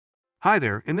Hi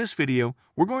there, in this video,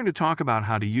 we're going to talk about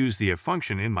how to use the if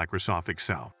function in Microsoft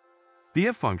Excel. The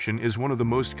if function is one of the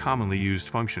most commonly used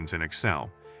functions in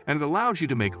Excel, and it allows you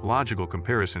to make logical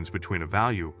comparisons between a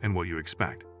value and what you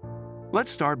expect. Let's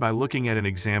start by looking at an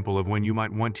example of when you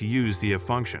might want to use the if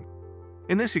function.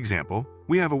 In this example,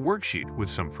 we have a worksheet with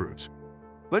some fruits.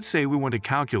 Let's say we want to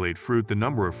calculate the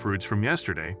number of fruits from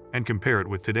yesterday and compare it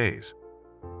with today's.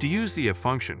 To use the if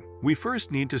function, we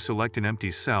first need to select an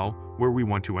empty cell where we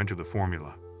want to enter the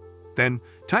formula. Then,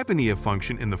 type in the if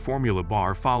function in the formula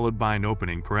bar followed by an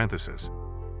opening parenthesis.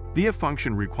 The if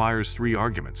function requires three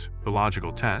arguments: the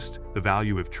logical test, the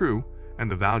value if true, and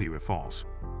the value if false.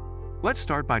 Let's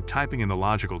start by typing in the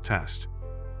logical test.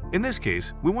 In this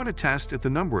case, we want to test if the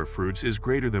number of fruits is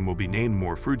greater than will be named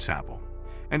more fruits apple,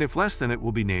 and if less than it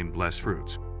will be named less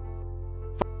fruits.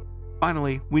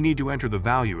 Finally, we need to enter the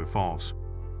value if false.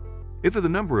 If the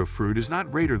number of fruit is not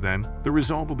greater than, the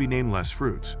result will be named less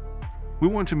fruits. We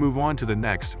want to move on to the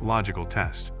next logical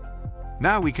test.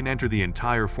 Now we can enter the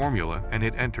entire formula and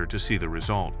hit enter to see the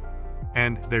result.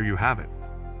 And there you have it.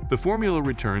 The formula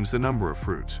returns the number of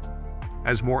fruits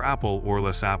as more apple or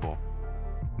less apple.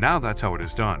 Now that's how it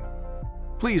is done.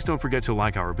 Please don't forget to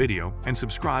like our video and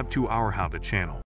subscribe to our How To channel.